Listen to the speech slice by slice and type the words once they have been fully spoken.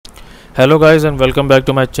Hello guys and welcome back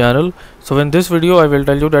to my channel. So in this video I will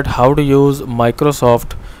tell you that how to use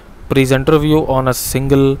Microsoft presenter view on a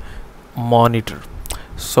single monitor.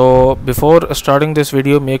 So before starting this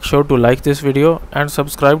video, make sure to like this video and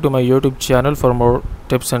subscribe to my YouTube channel for more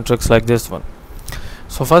tips and tricks like this one.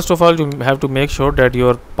 So first of all, you have to make sure that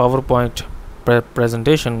your PowerPoint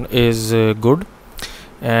presentation is good,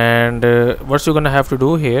 and what you're gonna have to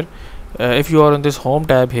do here, if you are in this home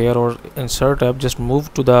tab here or insert tab, just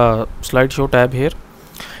move to the slideshow tab here,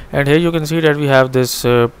 and here you can see that we have this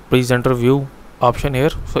presenter view option here.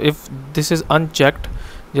 So if this is unchecked,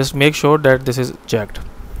 just make sure that this is checked,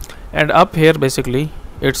 and up here basically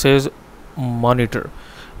it says monitor.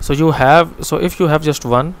 So if you have just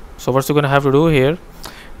one, so what you're gonna have to do here,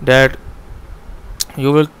 that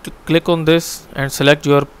you will click on this and select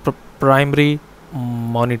your primary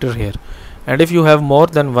monitor here, and if you have more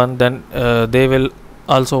than one, then they will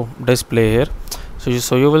also display here.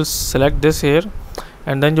 So you will select this here,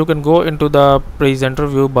 and then you can go into the presenter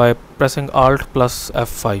view by pressing Alt plus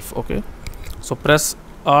F5. Okay, so press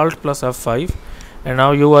Alt plus F5, and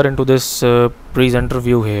now you are into this presenter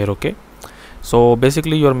view here. Okay, so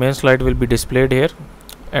basically your main slide will be displayed here,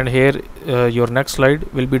 and here your next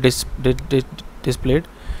slide will be displayed.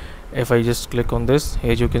 If I just click on this,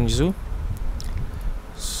 here you can zoom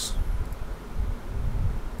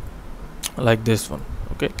like this one.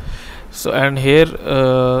 Okay, so and here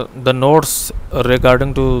the notes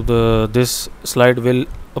regarding to this slide will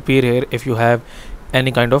appear here if you have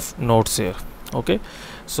any kind of notes here. Okay,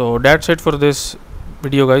 so that's it for this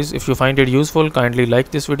video guys. If you find it useful, kindly like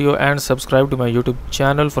this video and subscribe to my YouTube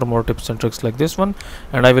channel for more tips and tricks like this one,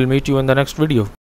 and I will meet you in the next video.